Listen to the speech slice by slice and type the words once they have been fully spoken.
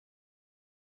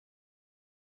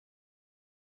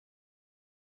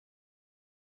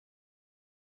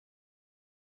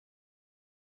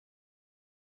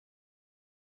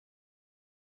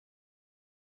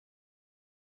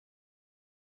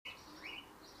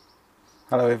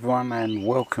Hello everyone and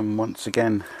welcome once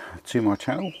again to my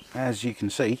channel. As you can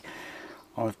see,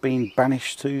 I've been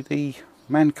banished to the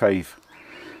man cave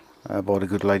by the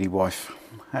good lady wife.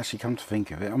 Actually, come to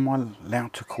think of it, am I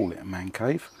allowed to call it a man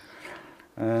cave?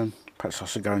 Perhaps I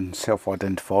should go and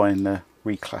self-identify and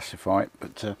reclassify it,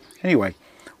 but anyway,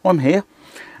 I'm here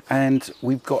and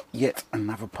we've got yet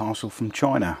another parcel from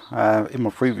China. In my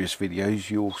previous videos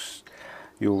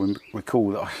you'll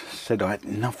recall that I said I had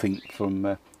nothing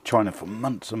from China for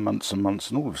months and months and months,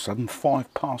 and all of a sudden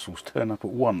 5 parcels turn up at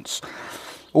once,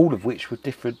 all of which were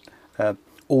different,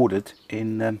 ordered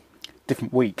in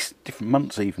different weeks, different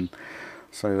months even.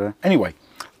 So anyway,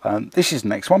 this is the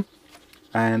next one,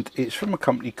 and it's from a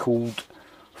company called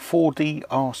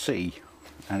 4DRC,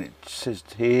 and it says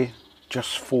here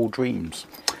just for dreams.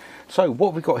 So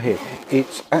what we've got here,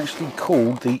 it's actually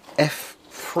called the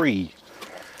F3,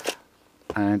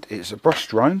 and it's a brush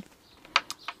drone.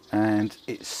 And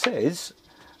it says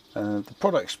the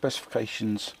product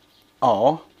specifications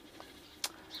are,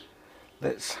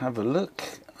 let's have a look,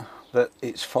 that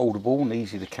it's foldable and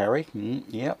easy to carry.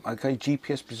 Yep, okay,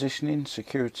 GPS positioning,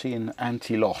 security and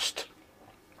anti-lost.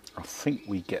 I think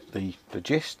we get the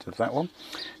gist of that one.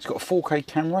 It's got a 4K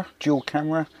camera, dual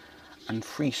camera and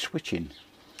free switching.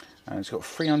 And it's got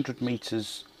 300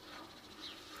 meters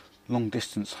long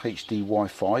distance HD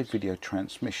Wi-Fi video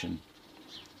transmission.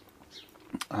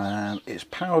 It's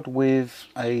powered with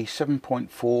a 7.4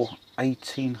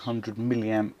 1800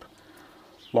 milliamp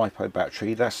LiPo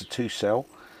battery. That's a 2-cell,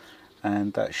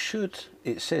 and that should,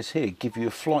 it says here, give you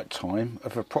a flight time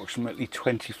of approximately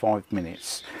 25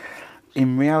 minutes.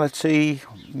 In reality,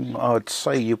 I'd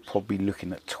say you're probably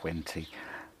looking at 20,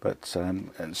 but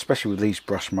especially with these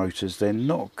brush motors, they're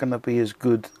not going to be as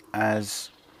good as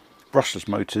brushless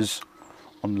motors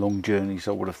on long journeys,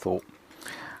 I would have thought.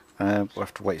 We'll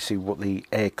have to wait to see what the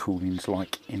air cooling's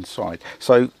like inside.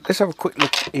 So let's have a quick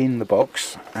look in the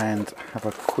box and have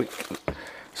a quick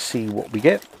see what we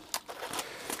get.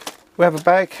 We have a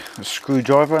bag, a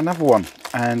screwdriver, another one,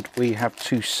 and we have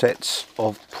 2 sets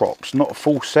of props. Not a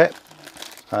full set,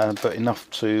 but enough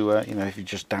to, you know, if you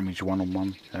just damage one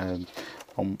on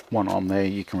one arm there,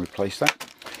 you can replace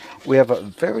that. We have a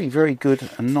very, very good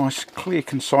and nice, clear,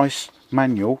 concise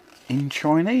manual in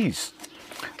Chinese.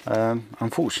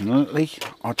 Unfortunately,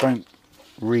 I don't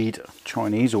read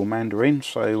Chinese or Mandarin,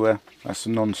 so that's a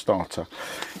non-starter.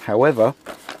 However,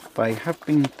 they have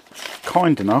been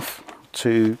kind enough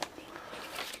to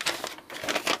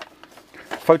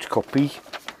photocopy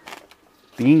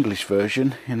the English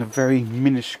version in a very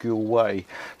minuscule way.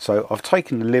 So I've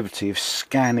taken the liberty of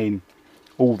scanning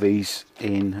all these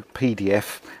in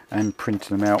PDF and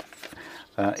printing them out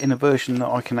in a version that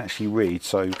I can actually read.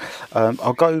 So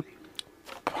I'll go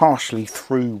partially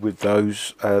through with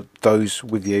those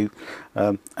with you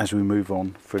as we move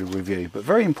on through the review. But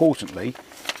very importantly,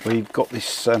 we've got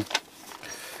this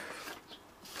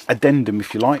addendum,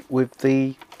 if you like, with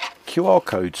the QR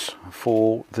codes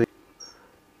for the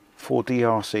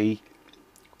 4DRC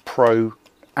Pro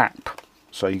app.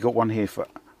 So you've got one here for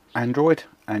Android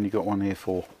and you've got one here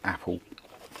for Apple.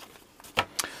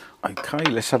 Okay,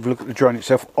 let's have a look at the drone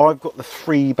itself. I've got the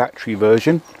 3 battery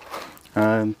version.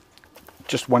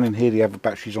 Just one in here, the other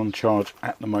battery's on charge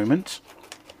at the moment.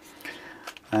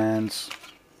 And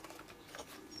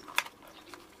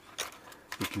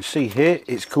you can see here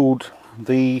it's called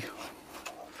the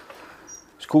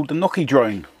Nocchi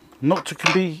drone. Not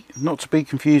to be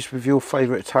confused with your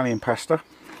favourite Italian pasta.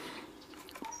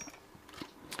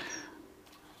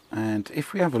 And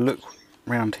if we have a look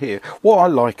around here, what I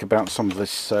like about some of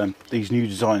this these new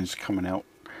designs coming out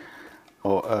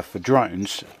for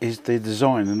drones is the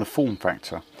design and the form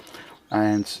factor,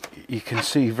 and you can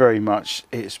see very much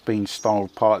it's been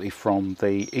styled partly from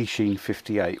the Ishin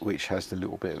 58, which has the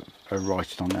little bit of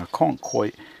writing on there. I can't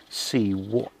quite see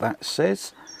what that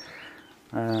says.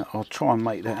 I'll try and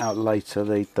make that out later.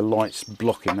 The light's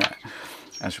blocking that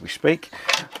as we speak.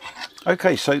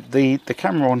 Okay, so the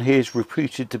camera on here is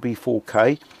reputed to be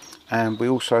 4K, and we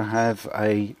also have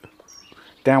a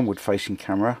downward facing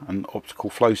camera and optical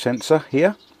flow sensor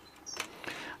here,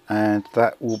 and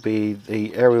that will be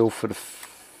the aerial for the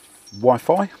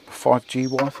Wi-Fi, 5G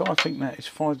Wi-Fi. I think that is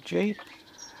 5G.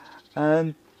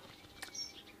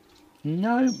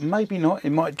 No, maybe not, it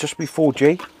might just be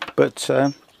 4G, but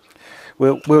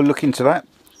we'll look into that.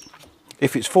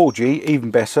 If it's 4G, even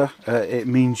better. It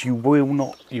means you will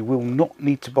not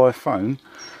need to buy a phone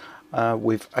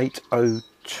with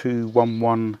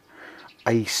 802.11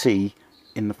 AC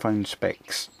in the phone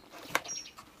specs.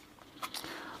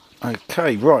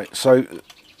 Okay, right, so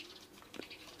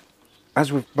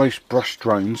as with most brush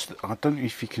drones, I don't know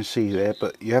if you can see there,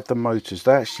 but you have the motors.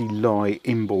 They actually lie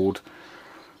inboard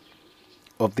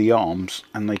of the arms,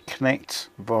 and they connect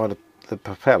via the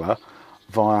propeller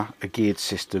via a geared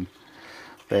system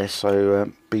there.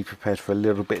 So be prepared for a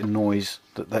little bit of noise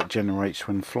that generates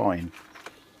when flying.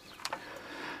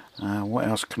 What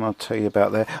else can I tell you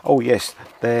about there? Oh yes,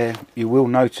 there you will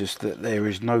notice that there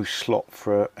is no slot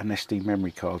for an SD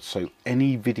memory card, so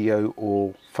any video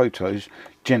or photos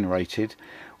generated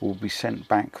will be sent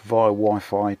back via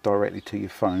Wi-Fi directly to your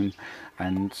phone,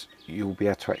 and you'll be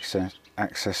able to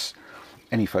access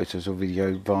any photos or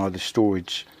video via the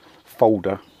storage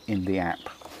folder in the app.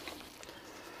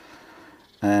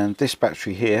 And this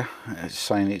battery here is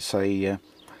saying it's a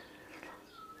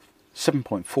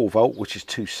 7.4 volt, which is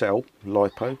 2 cell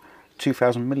LiPo,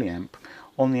 2000 milliamp.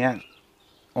 On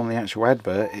the actual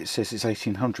advert it says it's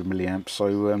 1800 milliamp,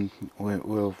 so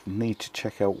we'll need to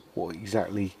check out what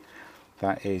exactly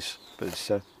that is, but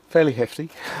it's fairly hefty.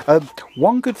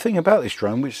 One good thing about this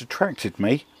drone which attracted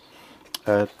me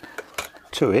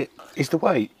to it is the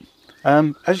weight.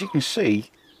 As you can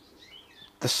see,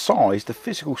 the size, the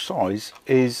physical size,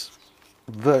 is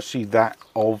virtually that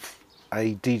of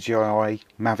a DJI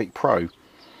Mavic Pro,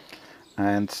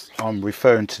 and I'm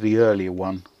referring to the earlier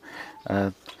one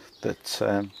that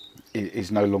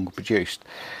is no longer produced.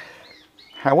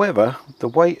 However, the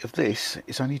weight of this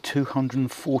is only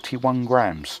 241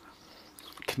 grams.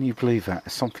 Can you believe that?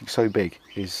 Something so big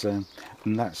is, and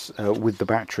that's with the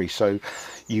battery, so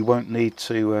you won't need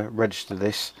to register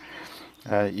this.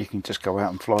 You can just go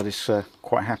out and fly this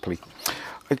quite happily.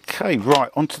 Okay,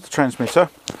 right, onto the transmitter.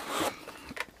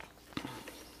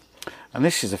 And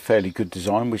this is a fairly good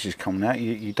design which is coming out.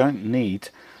 You don't need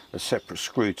a separate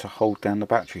screw to hold down the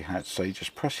battery hatch, so you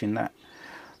just press in that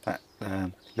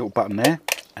little button there,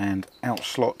 and out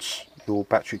slots your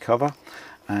battery cover.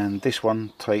 And this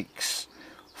one takes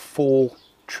 4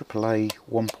 AAA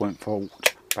 1.0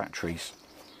 volt batteries.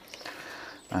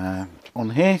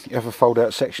 On here you have a fold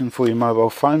out section for your mobile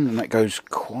phone, and that goes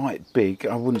quite big.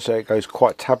 I wouldn't say it goes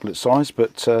quite tablet size,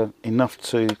 but enough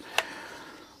to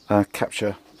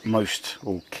capture most,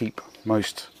 or keep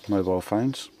most, mobile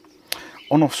phones.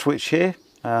 On off switch here,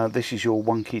 this is your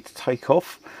one key to take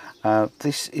off.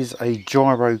 This is a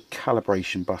gyro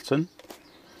calibration button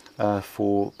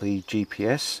for the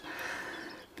GPS.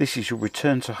 This is your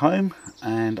return to home,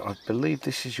 and I believe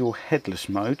this is your headless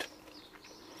mode.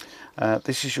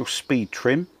 This is your speed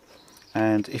trim,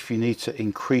 and if you need to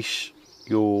increase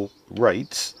your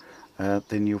rates,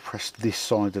 then you'll press this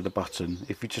side of the button.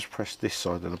 If you just press this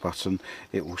side of the button,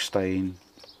 it will stay in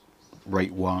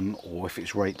rate 1, or if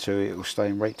it's rate 2, it will stay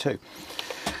in rate 2.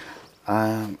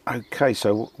 Okay,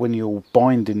 so when you're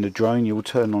binding the drone, you'll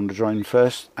turn on the drone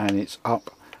first, and it's up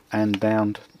and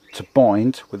down to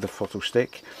bind with the throttle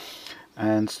stick.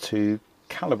 And to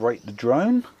calibrate the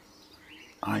drone,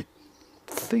 I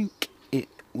think it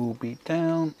will be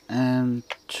down and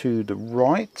to the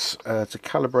right. To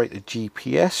calibrate the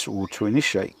GPS, or to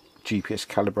initiate GPS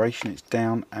calibration, it's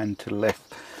down and to the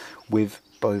left with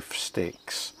both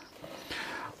sticks.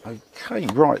 Okay,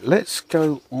 right, let's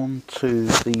go on to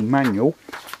the manual,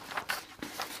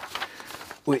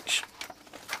 which,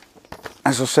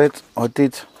 as I said, I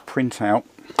did print out.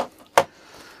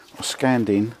 I scanned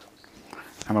in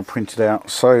and I printed out,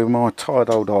 so my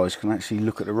tired old eyes can actually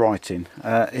look at the writing.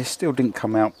 It still didn't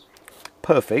come out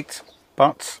perfect,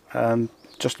 but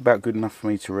just about good enough for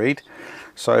me to read.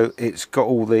 So it's got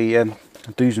all the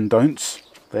do's and don'ts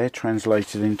there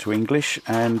translated into English,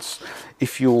 and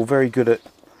if you're very good at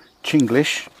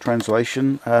chinglish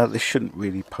translation, this shouldn't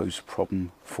really pose a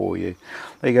problem for you.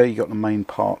 There you go, you got the main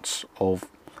parts of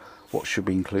what should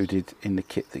be included in the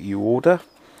kit that you order.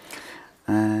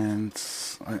 And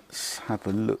let's have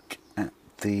a look at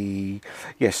the,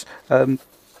 yes,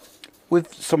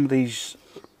 with some of these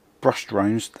brush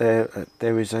drones, there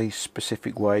is a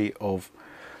specific way of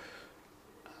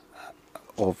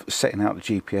setting out the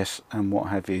GPS and what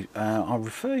have you. I'll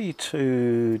refer you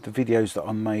to the videos that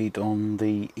I made on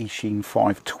the Eachine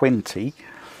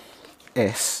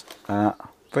 520S,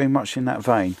 very much in that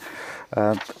vein.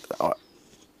 I'm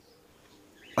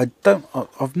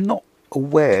not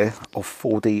aware of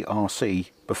 4D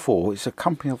RC before. It's a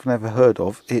company I've never heard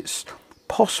of. It's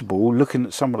possible, looking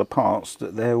at some of the parts,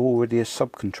 that they're already a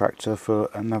subcontractor for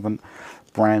another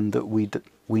brand that we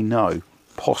know,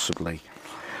 possibly.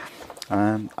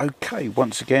 Okay,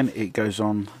 once again it goes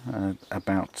on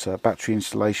about battery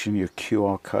installation, your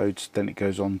QR codes, then it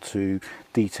goes on to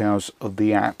details of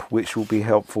the app, which will be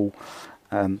helpful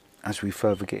as we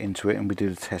further get into it and we do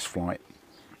the test flight.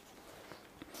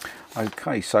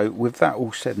 Okay, so with that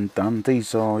all said and done,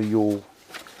 these are your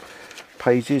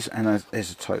pages, and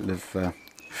there's a total of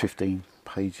 15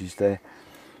 pages there.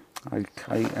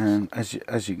 Okay, and as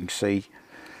you can see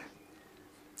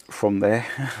from there,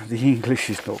 the English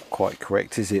is not quite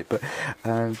correct, is it? But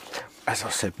as I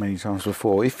said many times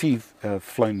before, if you've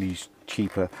flown these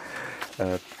cheaper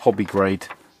hobby grade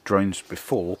drones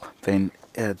before, then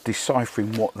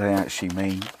deciphering what they actually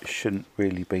mean shouldn't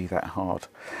really be that hard.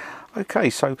 Okay,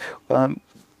 so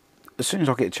as soon as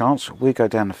I get a chance, we'll go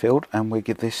down the field and we'll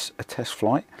give this a test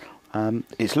flight.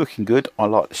 It's looking good. I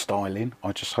like the styling.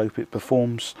 I just hope it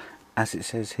performs as it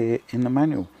says here in the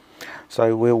manual.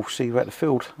 So we'll see you at the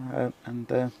field,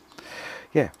 and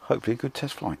yeah, hopefully a good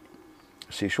test flight.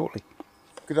 See you shortly.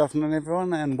 Good afternoon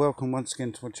everyone, and welcome once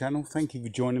again to my channel. Thank you for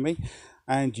joining me,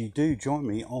 and you do join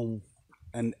me on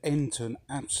an end to an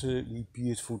absolutely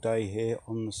beautiful day here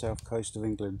on the south coast of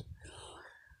England.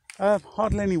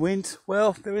 Hardly any wind.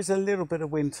 Well, there is a little bit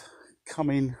of wind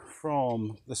coming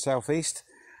from the southeast.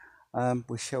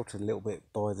 We're sheltered a little bit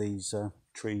by these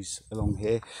trees along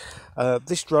here.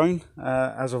 This drone,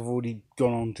 as I've already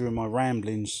gone on during my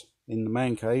ramblings in the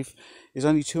man cave, is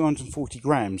only 240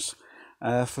 grams.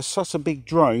 For such a big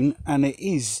drone, and it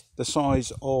is the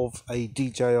size of a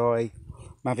DJI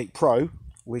Mavic Pro,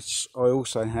 which I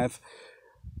also have,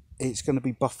 it's going to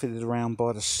be buffeted around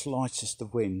by the slightest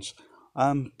of winds.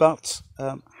 But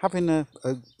having a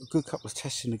good couple of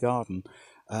tests in the garden,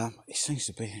 it seems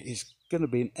to be it's going to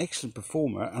be an excellent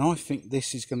performer, and I think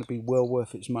this is going to be well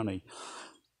worth its money.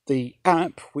 The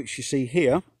app, which you see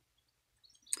here,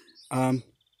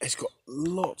 it's got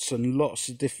lots and lots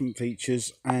of different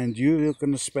features, and you're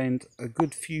going to spend a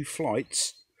good few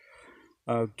flights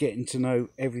getting to know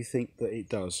everything that it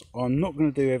does. I'm not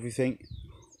going to do everything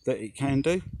that it can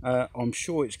do. I'm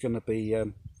sure it's going to be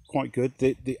quite good.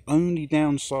 The only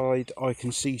downside I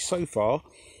can see so far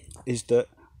is that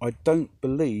I don't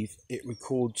believe it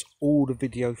records all the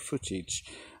video footage,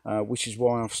 which is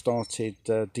why I've started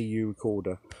DU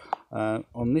Recorder.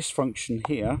 On this function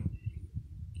here,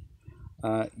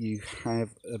 you have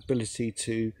ability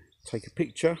to take a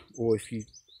picture, or if you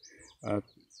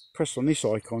press on this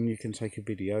icon, you can take a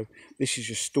video. This is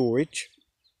your storage,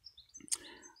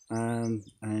 and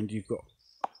you've got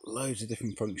loads of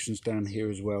different functions down here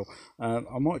as well.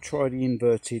 I might try the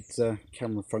inverted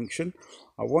camera function.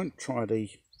 I won't try the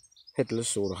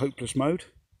headless or the hopeless mode.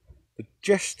 The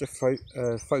gesture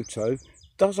photo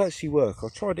does actually work. I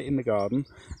tried it in the garden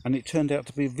and it turned out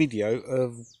to be a video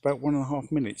of about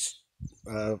 1.5 minutes.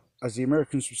 As the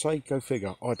Americans would say, go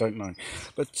figure. I don't know.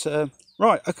 But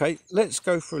right, okay, let's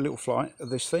go for a little flight of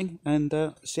this thing and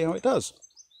see how it does.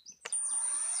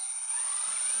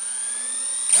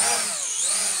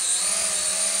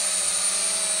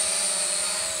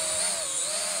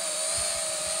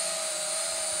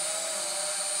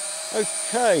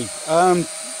 Okay,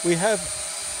 we have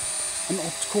an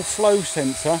optical flow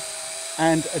sensor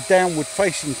and a downward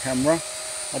facing camera.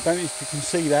 I don't know if you can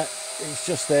see that, it's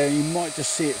just there, you might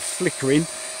just see it flickering,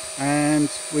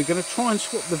 and we're going to try and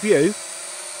swap the view.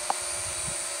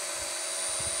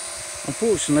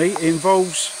 Unfortunately, it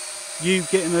involves you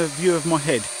getting a view of my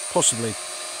head, possibly,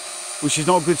 which is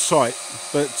not a good sight,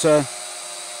 but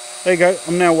there you go,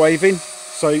 I'm now waving,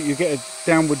 so you get a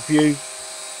downward view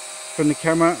from the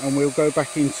camera, and we'll go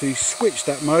back into switch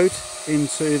that mode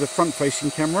into the front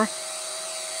facing camera.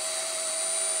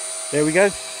 There we go.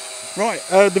 Right,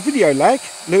 the video lag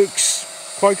looks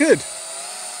quite good.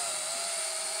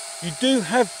 You do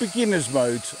have beginner's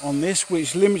mode on this,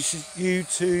 which limits you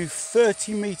to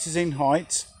 30 meters in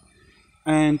height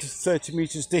and 30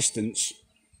 meters distance,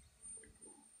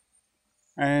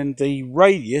 and the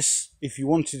radius, if you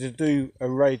wanted to do a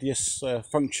radius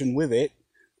function with it,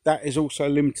 that is also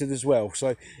limited as well.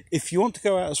 So if you want to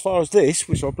go out as far as this,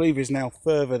 which I believe is now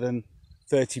further than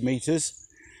 30 meters,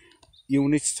 you will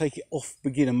need to take it off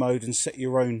beginner mode and set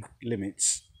your own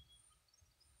limits.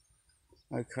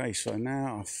 Okay, so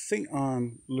now I think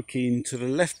I'm looking to the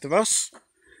left of us,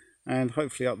 and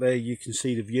hopefully up there you can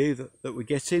see the view that we're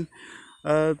getting.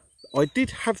 I did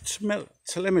have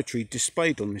telemetry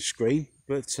displayed on this screen,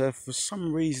 but for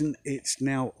some reason it's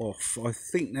now off. I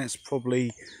think that's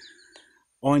probably,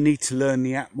 I need to learn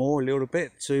the app more a little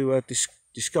bit to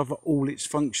discover all its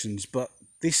functions, but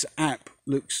this app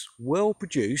looks well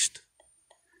produced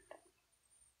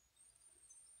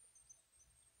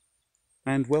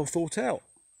and well thought out.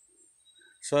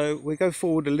 So we go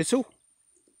forward a little.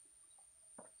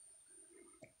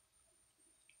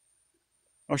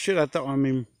 I should add that I'm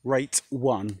in rate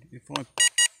 1.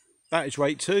 That is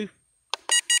rate 2,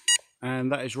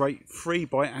 and that is rate 3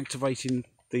 by activating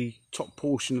the top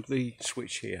portion of the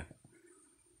switch here.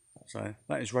 So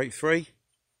that is rate 3.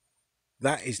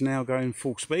 That is now going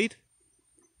full speed.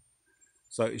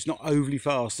 So it's not overly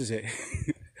fast, is it?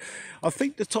 I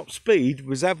think the top speed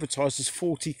was advertised as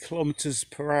 40 kilometers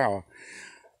per hour.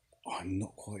 I'm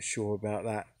not quite sure about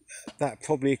that. That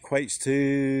probably equates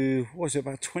to, what is it,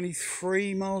 about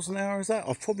 23 miles an hour, is that?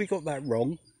 I've probably got that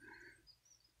wrong.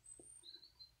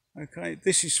 Okay,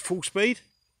 this is full speed.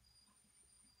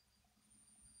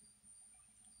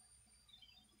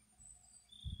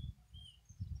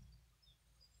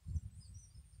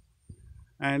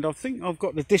 And I think I've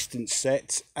got the distance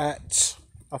set at,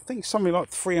 I think something like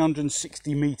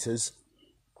 360 meters.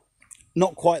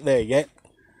 Not quite there yet,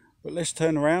 but let's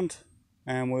turn around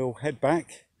and we'll head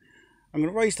back. I'm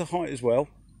going to raise the height as well.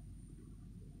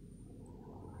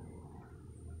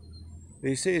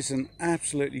 This is an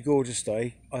absolutely gorgeous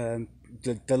day.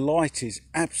 The light is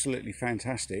absolutely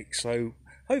fantastic, so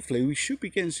hopefully we should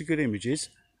be getting some good images.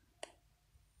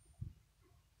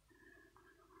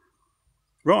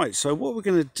 Right, so what we're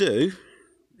going to do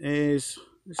is,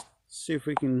 let's see if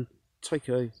we can take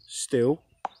a still.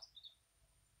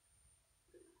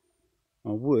 I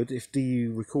would if the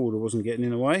recorder wasn't getting in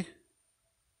the way.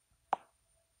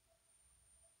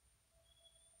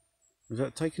 Is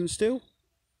that taking still?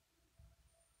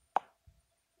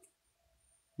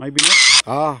 Maybe not.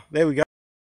 Ah, there we go.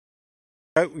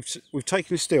 We've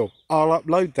taken a still. I'll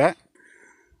upload that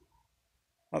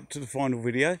up to the final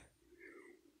video.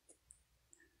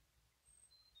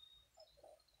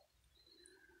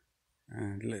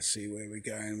 And let's see where we're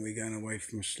going. We're going away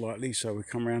from us slightly, so we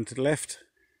come around to the left.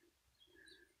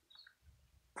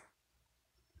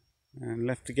 And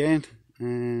left again.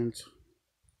 And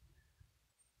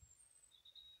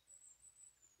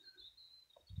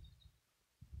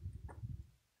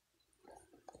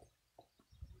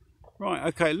right,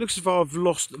 okay, it looks as though I've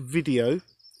lost video.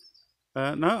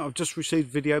 No, I've just received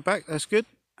video back. That's good.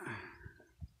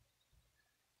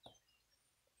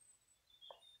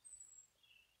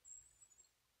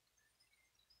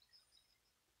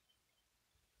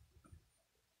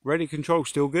 Radio control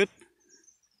still good.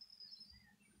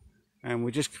 And we're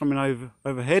just coming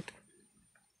overhead.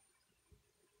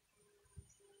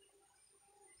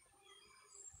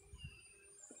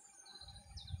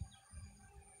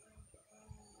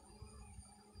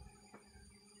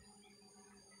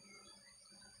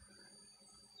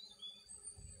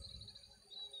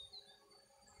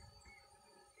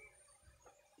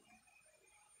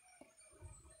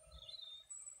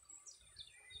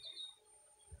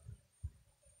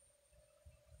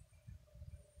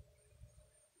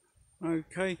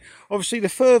 Okay, obviously the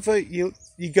further you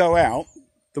go out,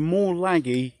 the more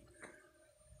laggy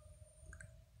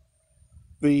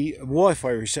the Wi-Fi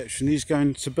reception is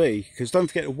going to be, because don't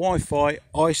forget the Wi-Fi,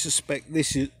 I suspect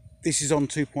this is on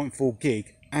 2.4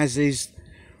 gig, as is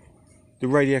the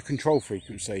radio control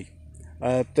frequency.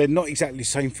 They're not exactly the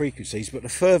same frequencies, but the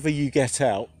further you get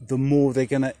out, the more they're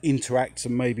going to interact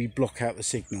and maybe block out the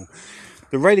signal.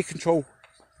 The radio control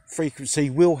frequency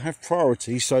will have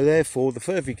priority, so therefore the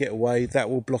further you get away, that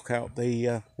will block out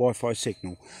the Wi-Fi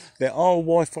signal. There are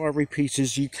Wi-Fi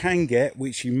repeaters you can get,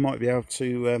 which you might be able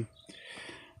to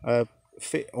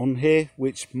fit on here,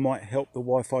 which might help the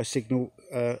Wi-Fi signal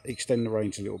extend the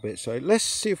range a little bit. So let's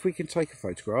see if we can take a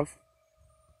photograph.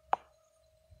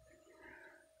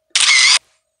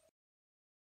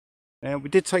 Now we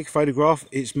did take a photograph.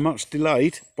 It's much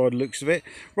delayed by the looks of it.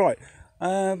 Right,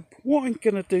 what I'm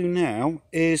going to do now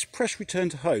is press return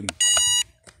to home.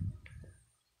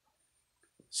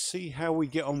 See how we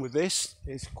get on with this.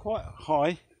 It's quite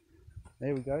high.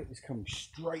 There we go. It's coming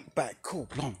straight back. Cool,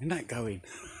 blimey, isn't that going?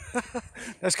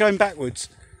 That's going backwards.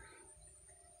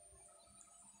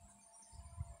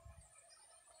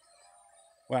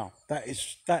 Wow, that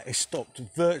is stopped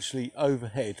virtually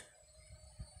overhead.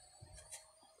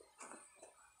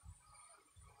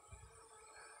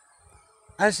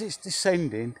 As it's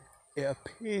descending, it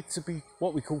appeared to be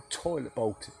what we call toilet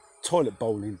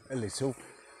bowling a little,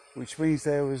 which means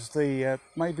there was the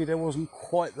maybe there wasn't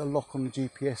quite the lock on the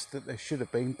GPS that there should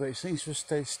have been, but it seems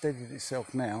to have steadied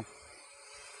itself now.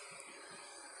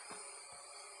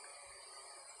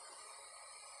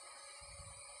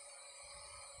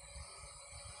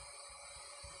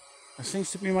 It seems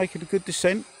to be making a good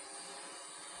descent.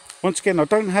 Once again, I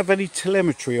don't have any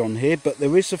telemetry on here, but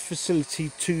there is a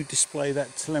facility to display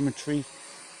that telemetry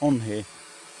on here.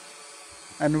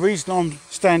 And the reason I'm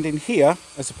standing here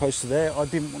as opposed to there, I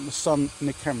didn't want the sun in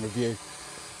the camera view.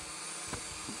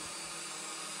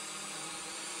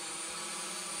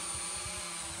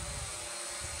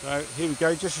 So here we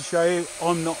go, just to show you,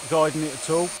 I'm not guiding it at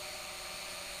all.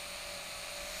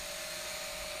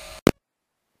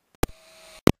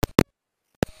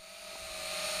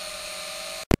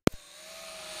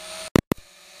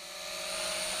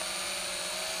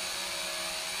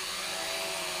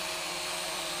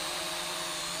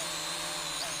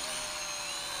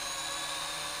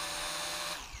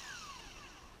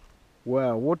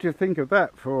 Wow, what do you think of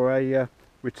that for a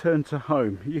return to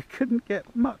home? You couldn't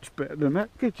get much better than that,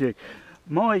 could you?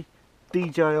 My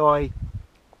DJI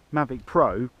Mavic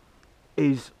Pro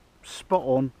is spot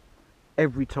on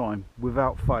every time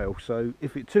without fail. So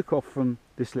if it took off from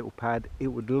this little pad, it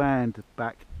would land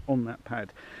back on that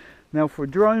pad. Now for a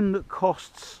drone that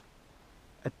costs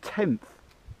a tenth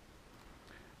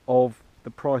of the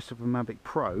price of a Mavic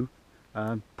Pro,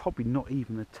 probably not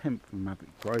even a tenth of a Mavic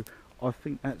Pro, I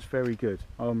think that's very good.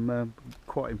 I'm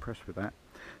quite impressed with that.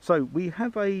 So we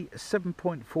have a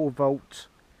 7.4 volt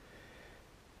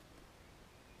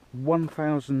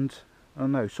 2000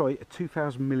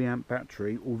 milliamp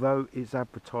battery, although it's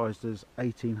advertised as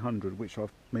 1800, which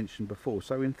I've mentioned before.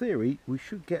 So in theory we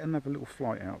should get another little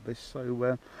flight out of this.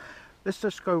 So let's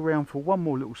just go around for one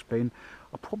more little spin.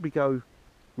 I'll probably go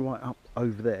right up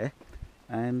over there,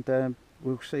 and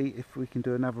we'll see if we can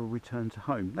do another return to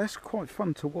home. That's quite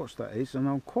fun to watch, that is, and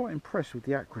I'm quite impressed with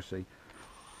the accuracy.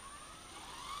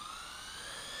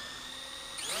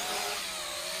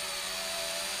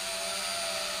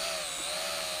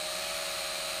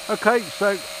 Okay,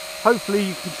 so hopefully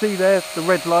you can see there the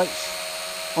red lights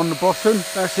on the bottom.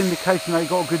 That's indicating they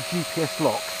got a good GPS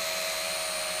lock.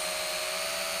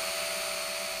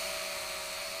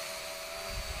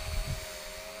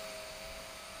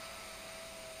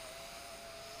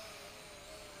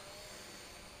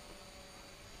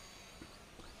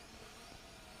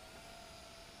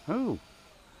 Oh,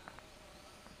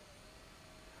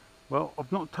 well,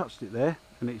 I've not touched it there,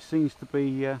 and it seems to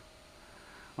be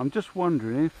I'm just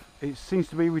wondering if it seems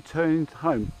to be returning to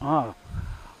home.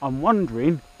 I'm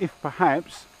wondering if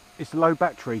perhaps it's a low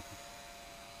battery.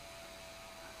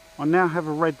 I now have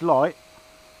a red light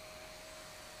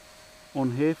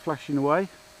on here flashing away.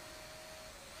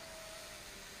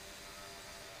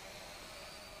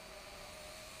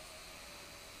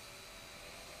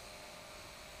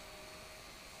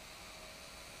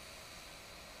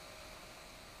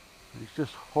 It's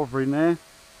just hovering there.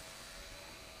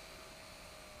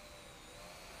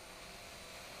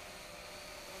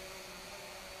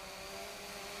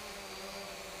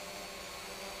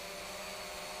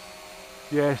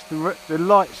 Yes, the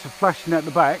lights are flashing at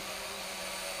the back.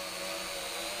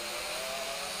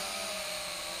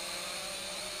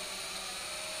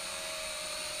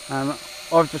 And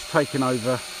I've just taken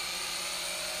over.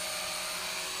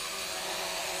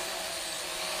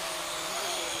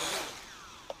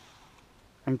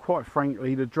 And quite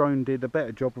frankly, the drone did a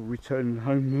better job of returning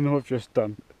home than I've just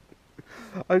done.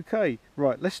 Okay,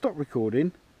 right, let's stop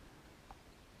recording.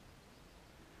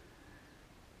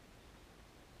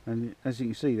 And as you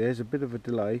can see, there's a bit of a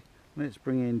delay. Let's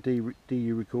bring in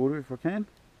DU recorder if I can.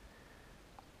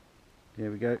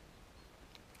 There we go.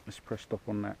 Let's press stop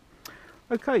on that.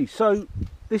 Okay, so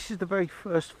this is the very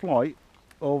first flight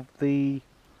of the...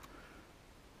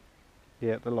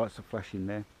 Yeah, the lights are flashing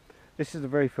there. This is the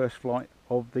very first flight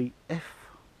of the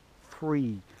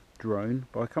F3 drone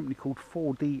by a company called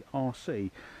 4DRC.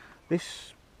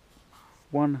 This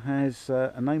one has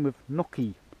a name of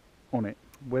Nocchi on it.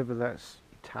 Whether that's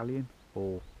Italian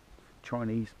or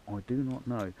Chinese, I do not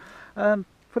know.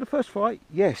 For the first flight,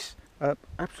 yes,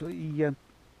 absolutely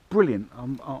brilliant.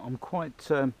 I'm quite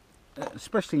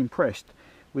especially impressed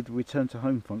with the return to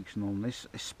home function on this,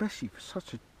 especially for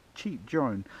such a cheap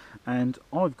drone. And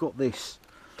I've got this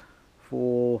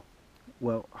for,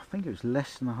 well, I think it was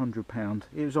less than £100.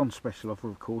 It was on special offer,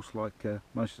 of course, like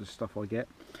most of the stuff I get.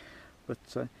 But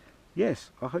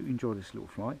yes, I hope you enjoyed this little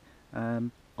flight.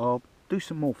 I'll do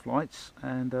some more flights,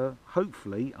 and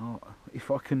hopefully if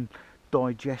I can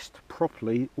digest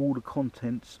properly all the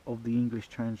contents of the English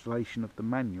translation of the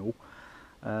manual,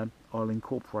 I'll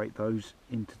incorporate those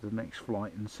into the next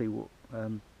flight and see what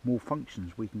more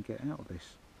functions we can get out of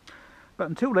this. But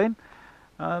until then,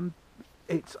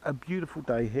 it's a beautiful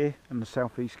day here on the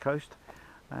southeast coast,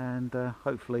 and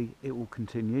hopefully it will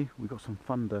continue. We've got some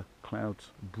thunder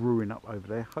clouds brewing up over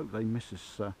there. Hope they miss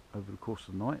us over the course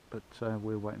of the night, but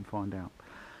we'll wait and find out.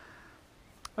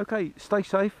 Okay, stay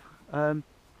safe,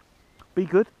 be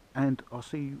good, and I'll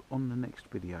see you on the next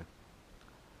video.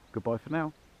 Goodbye for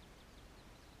now.